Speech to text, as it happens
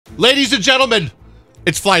Ladies and gentlemen,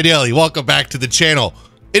 it's Fly Daily. Welcome back to the channel.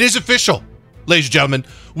 It is official, ladies and gentlemen.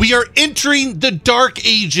 We are entering the dark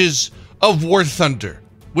ages of War Thunder,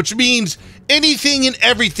 which means anything and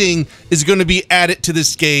everything is going to be added to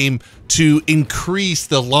this game to increase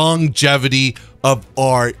the longevity of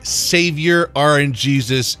our Savior,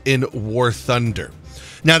 RNGesus in War Thunder.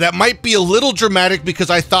 Now, that might be a little dramatic because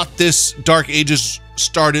I thought this Dark Ages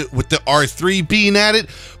started with the R3 being added,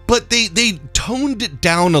 but they toned it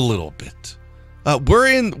down a little bit.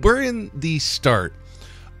 We're in the start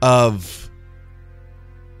of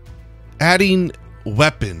adding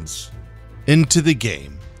weapons into the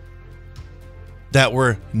game that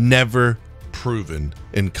were never proven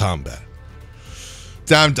in combat.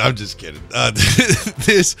 I'm just kidding.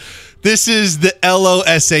 This is the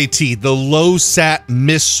LOSAT, the Losat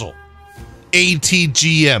missile,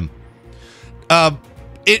 ATGM.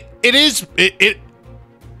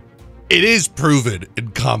 It is proven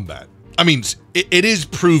in combat. I mean, it is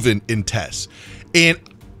proven in tests, and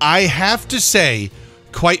I have to say,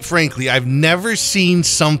 quite frankly, I've never seen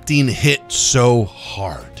something hit so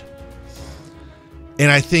hard.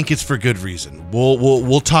 And I think it's for good reason.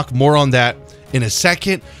 We'll talk more on that in a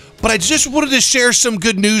second, but I just wanted to share some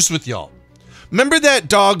good news with y'all. Remember that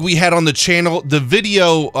dog we had on the channel? The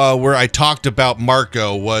video where I talked about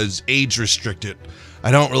Marco was age restricted.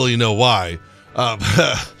 I don't really know why,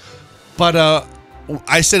 but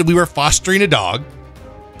I said we were fostering a dog.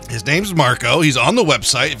 His name's Marco. He's on the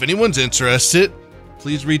website. If anyone's interested,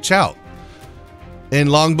 please reach out. And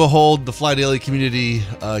long behold, the Fly Daily community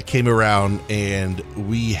came around, and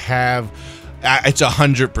we have, it's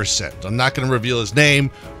 100%. I'm not going to reveal his name,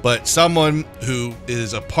 but someone who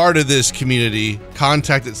is a part of this community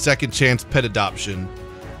contacted Second Chance Pet Adoption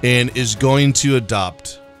and is going to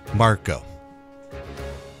adopt Marco.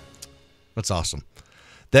 That's awesome.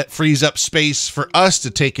 That frees up space for us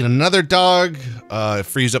to take in another dog. It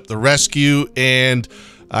frees up the rescue, and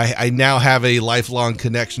I now have a lifelong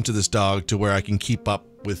connection to this dog to where I can keep up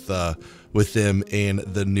with them and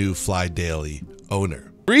the new Fly Daily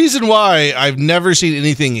owner. The reason why I've never seen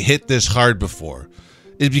anything hit this hard before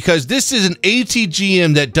is because this is an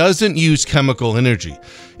ATGM that doesn't use chemical energy.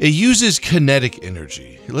 It uses kinetic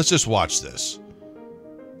energy. Let's just watch this.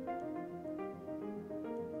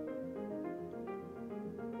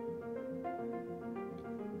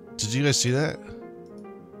 Did you guys see that?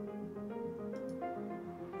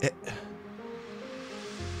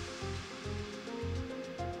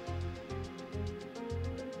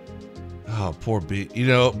 Oh, poor B. You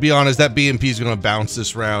know, be honest, that BMP is going to bounce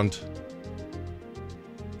this round.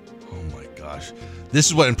 Oh my gosh. This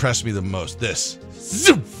is what impressed me the most. This.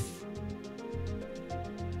 Zoom!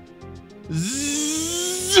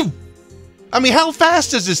 Zoom! I mean, how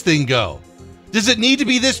fast does this thing go? Does it need to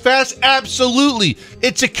be this fast? Absolutely.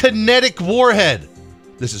 It's a kinetic warhead.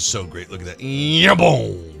 This is so great. Look at that.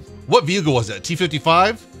 Yaboom! What vehicle was that?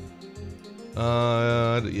 T-55?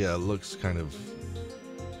 Yeah, it looks kind of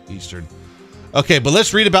Eastern. Okay, but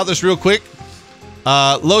let's read about this real quick.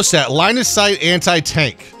 Losat, line of sight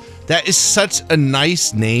anti-tank. That is such a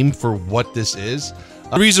nice name for what this is.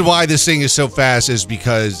 The reason why this thing is so fast is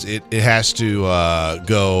because it has to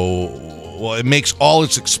go, well, it makes all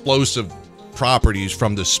its explosive properties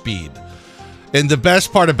from the speed. And the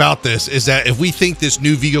best part about this is that if we think this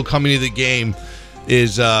new vehicle coming into the game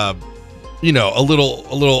is, you know, a little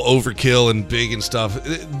overkill and big and stuff,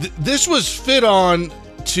 this was fit on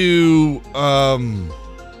to,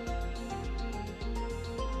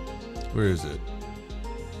 where is it?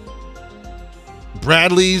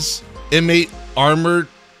 Bradley's M8 armored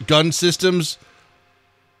gun systems.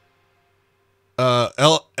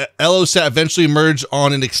 LOSAT eventually emerged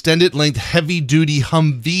on an extended length heavy duty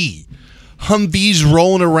Humvee. Humvees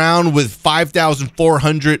rolling around with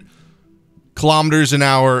 5,400 kilometers an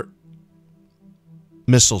hour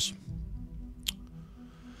missiles.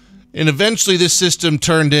 And eventually this system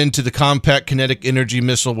turned into the compact kinetic energy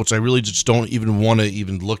missile, which I really just don't even want to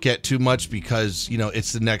even look at too much because, you know,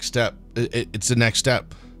 it's the next step. It's the next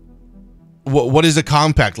step. What is a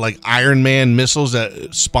compact? Like Iron Man missiles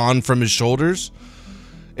that spawn from his shoulders?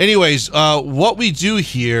 Anyways, what we do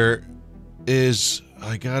here is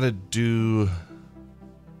I gotta do,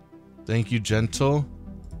 thank you, Gentle.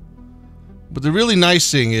 But the really nice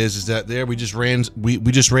thing is that there we just ran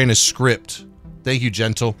a script. Thank you,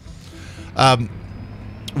 Gentle.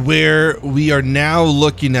 Where we are now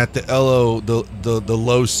looking at the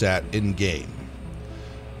Losat in game.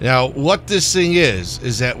 Now, what this thing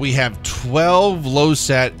is that we have 12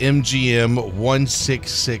 Losat MGM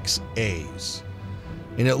 166As.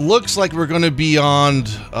 And it looks like we're going to be on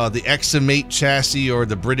the XM8 chassis or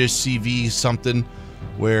the British CV something.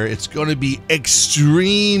 where it's going to be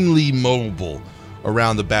extremely mobile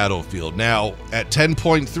around the battlefield. Now, at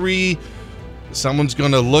 10.3, someone's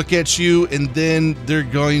going to look at you, and then they're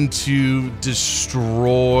going to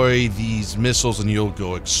destroy these missiles, and you'll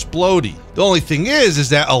go explodey. The only thing is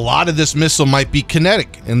that a lot of this missile might be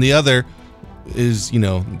kinetic, and the other is, you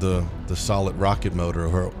know, the solid rocket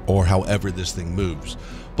motor, or however this thing moves.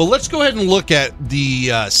 But let's go ahead and look at the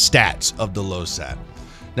stats of the Losat.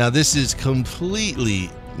 Now, this is completely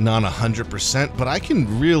not 100%, but I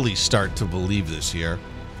can really start to believe this here.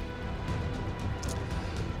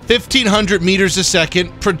 1,500 meters a second,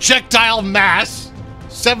 projectile mass,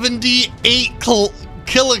 78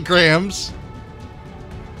 kilograms.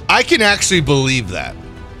 I can actually believe that.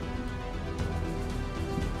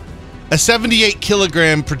 A 78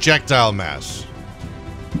 kilogram projectile mass.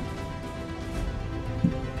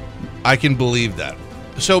 I can believe that.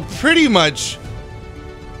 So pretty much,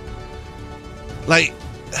 like,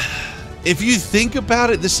 if you think about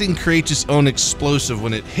it, this thing creates its own explosive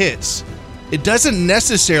when it hits. It doesn't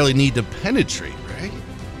necessarily need to penetrate, right?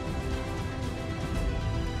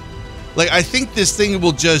 Like, I think this thing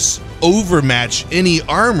will just overmatch any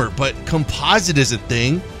armor, but composite is a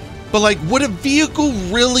thing. But, like, would a vehicle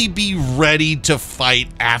really be ready to fight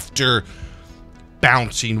after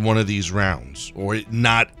bouncing one of these rounds or it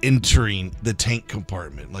not entering the tank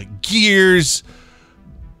compartment? Like, gears,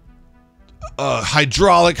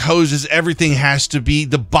 hydraulic hoses, everything has to be,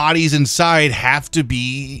 the bodies inside have to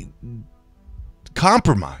be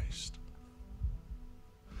compromised.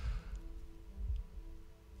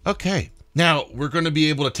 Okay, now we're going to be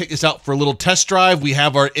able to take this out for a little test drive. We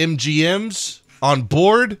have our MGMs on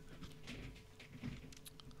board.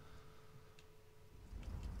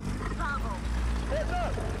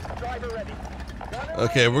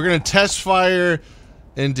 Okay, we're going to test fire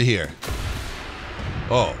into here.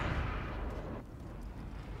 Oh.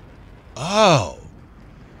 Oh.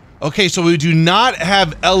 Okay, so we do not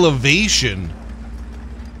have elevation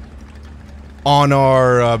on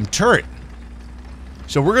our turret.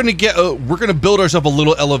 So we're going to get we're going to build ourselves a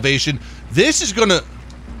little elevation. This is going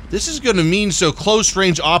to mean so close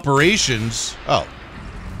range operations. Oh.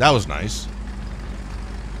 That was nice.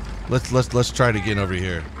 Let's try it again over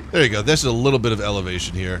here. There you go. This is a little bit of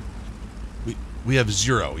elevation here. We have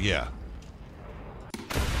 0, yeah.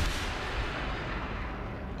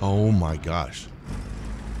 Oh my gosh.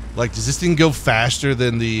 Like, does this thing go faster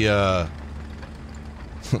than the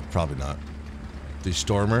probably not. The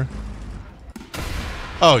Stormer?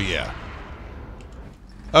 Oh yeah.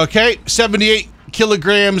 Okay, 78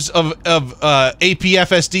 kilograms of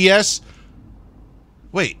APFSDS.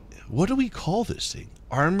 Wait, what do we call this thing?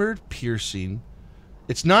 Armored piercing.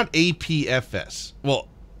 It's not APFS. Well,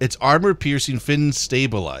 it's armor piercing, fin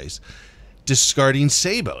stabilize, discarding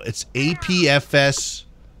sabot. It's APFS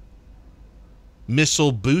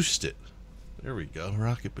missile boosted. There we go,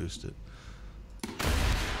 rocket boosted.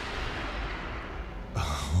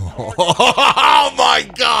 Oh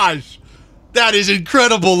my gosh, that is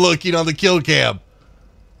incredible looking on the kill cam.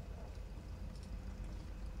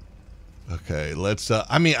 Okay, let's.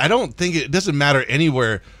 I mean, I don't think it doesn't matter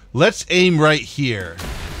anywhere. Let's aim right here.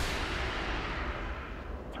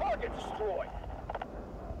 Target destroyed.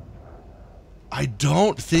 I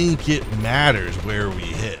don't think it matters where we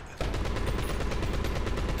hit.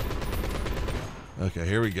 Okay,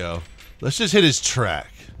 here we go. Let's just hit his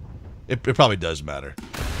track. It probably does matter.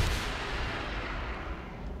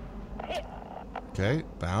 Okay,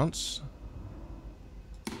 bounce.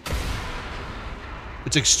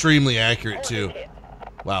 It's extremely accurate too.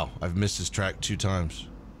 Wow, I've missed his track 2 times.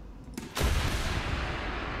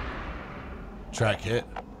 Track hit.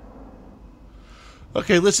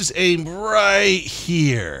 Okay, let's just aim right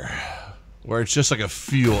here, where it's just like a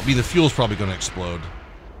fuel. I mean, the fuel's probably going to explode.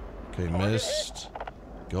 Okay, missed.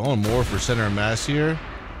 Going more for center of mass here.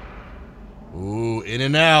 Ooh, in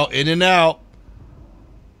and out, in and out.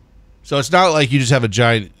 So it's not like you just have a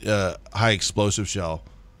giant high explosive shell.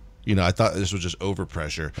 You know, I thought this was just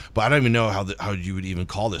overpressure, but I don't even know how you would even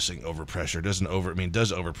call this thing overpressure. It doesn't I mean, it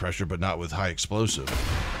does overpressure, but not with high explosive.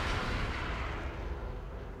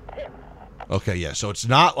 Okay, yeah, so it's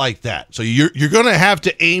not like that. So you're going to have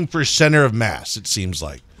to aim for center of mass, it seems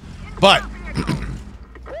like. But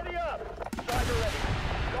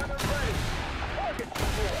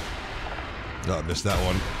oh, I missed that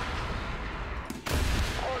one.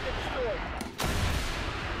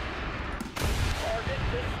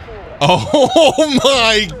 Oh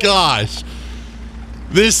my gosh.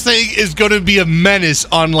 This thing is going to be a menace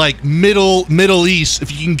on like Middle East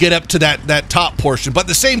if you can get up to that top portion. But at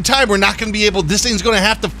the same time, we're not going to be able, this thing's going to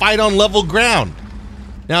have to fight on level ground.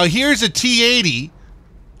 Now here's a T-80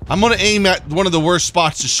 I'm going to aim at one of the worst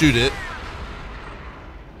spots to shoot it.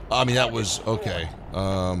 I mean, that was okay.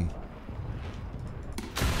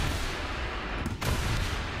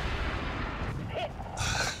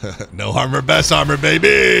 No armor, best armor,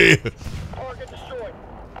 baby.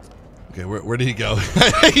 Okay, where did he go?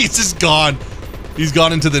 He's just gone. He's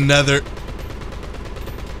gone into the nether.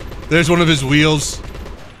 There's one of his wheels.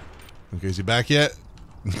 Okay, is he back yet?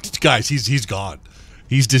 Guys, he's gone.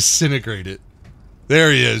 He's disintegrated.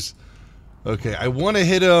 There he is. Okay, I want to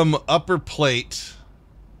hit him upper plate.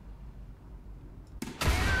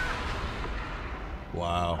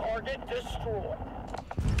 Wow.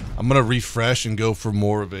 I'm gonna refresh and go for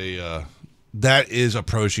more of a. That is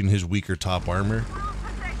approaching his weaker top armor.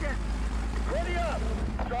 Ready up.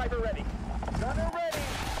 Driver ready. Gunner ready.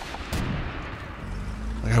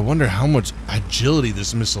 Like, I wonder how much agility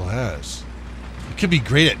this missile has. It could be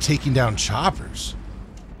great at taking down choppers.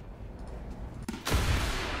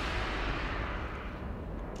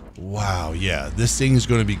 Wow, yeah, this thing is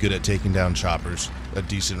going to be good at taking down choppers at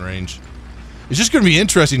decent range. It's just going to be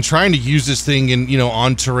interesting trying to use this thing in, you know,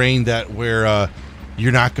 on terrain that where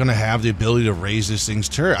you're not going to have the ability to raise this thing's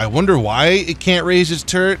turret. I wonder why it can't raise its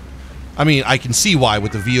turret. I mean, I can see why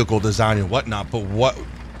with the vehicle design and whatnot, but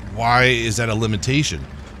why is that a limitation?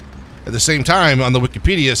 At the same time, on the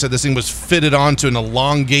Wikipedia, it said this thing was fitted onto an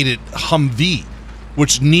elongated Humvee,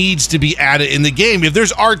 which needs to be added in the game. If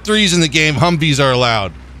there's R3s in the game, Humvees are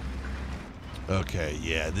allowed. Okay,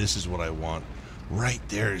 yeah, this is what I want. Right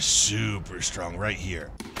there is super strong, right here.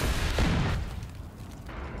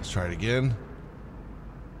 Let's try it again.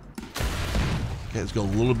 Okay, let's go a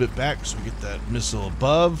little bit back so we get that missile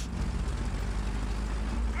above.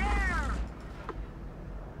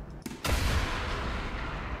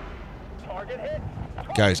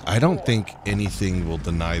 Guys, I don't think anything will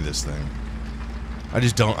deny this thing. I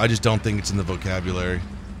just don't think it's in the vocabulary.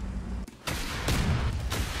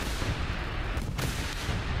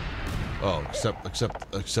 Oh, except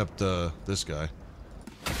this guy.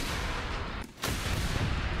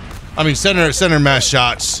 I mean, center mass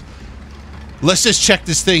shots. Let's just check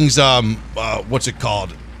this thing's what's it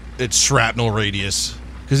called? Its shrapnel radius,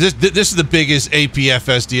 because this is the biggest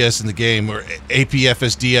APFSDS in the game, or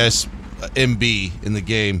APFSDS MB in the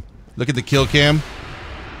game. Look at the kill cam.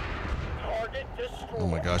 Oh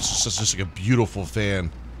my gosh, it's just like a beautiful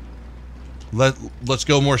fan. Let's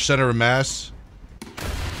go more center of mass.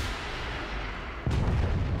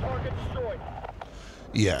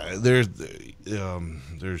 Yeah, there's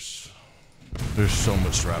so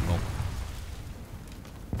much shrapnel.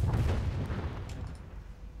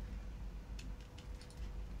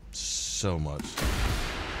 So much.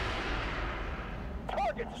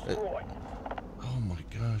 Oh my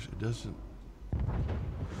gosh, it doesn't.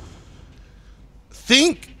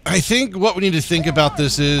 I think what we need to think about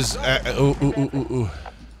this is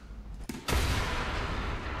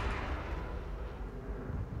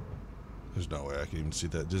There's no way I can even see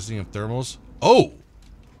that. Does he have thermals? Oh!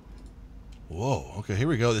 Whoa, okay, here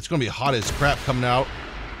we go. It's gonna be hot as crap coming out.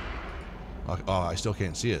 Oh, I still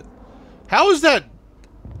can't see it. How is that?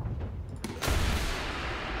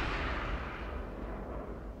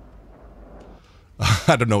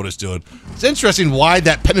 I don't know what it's doing. It's interesting why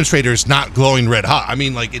that penetrator is not glowing red hot. I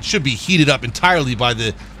mean, like, it should be heated up entirely by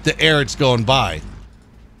the air it's going by.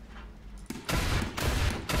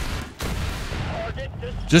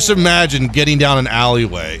 Just imagine getting down an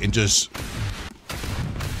alleyway and just...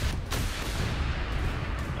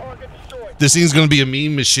 This thing's going to be a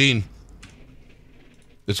meme machine.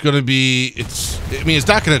 It's going to be... I mean, it's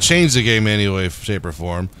not going to change the game anyway, shape or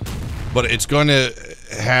form. But it's going to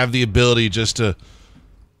have the ability just to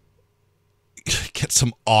get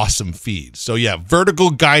some awesome feeds. So yeah,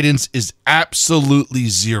 vertical guidance is absolutely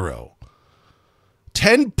 0.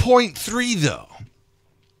 10.3 though.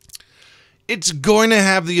 It's going to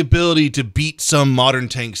have the ability to beat some modern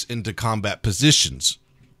tanks into combat positions.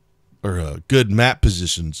 Or good map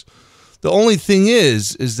positions. The only thing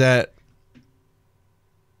is that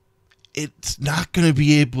it's not going to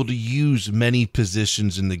be able to use many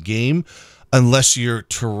positions in the game unless you're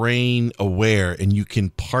terrain aware and you can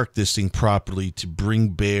park this thing properly to bring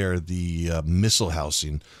bear the missile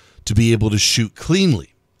housing to be able to shoot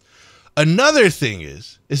cleanly. Another thing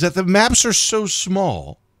is that the maps are so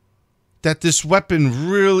small that this weapon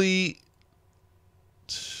really,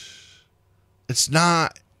 it's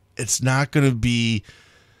not going to be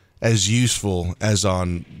as useful as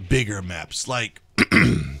on bigger maps like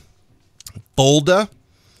Folda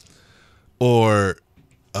or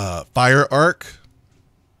Fire Arc,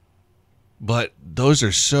 but those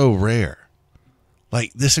are so rare.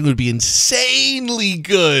 Like, this thing would be insanely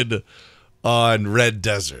good on Red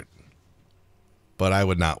Desert. But I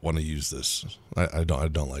would not want to use this. I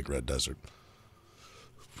don't like Red Desert.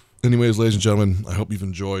 Anyways, ladies and gentlemen, I hope you've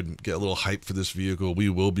enjoyed. Get a little hype for this vehicle. We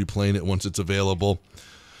will be playing it once it's available.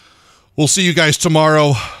 We'll see you guys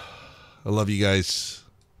tomorrow. I love you guys.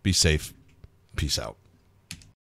 Be safe. Peace out.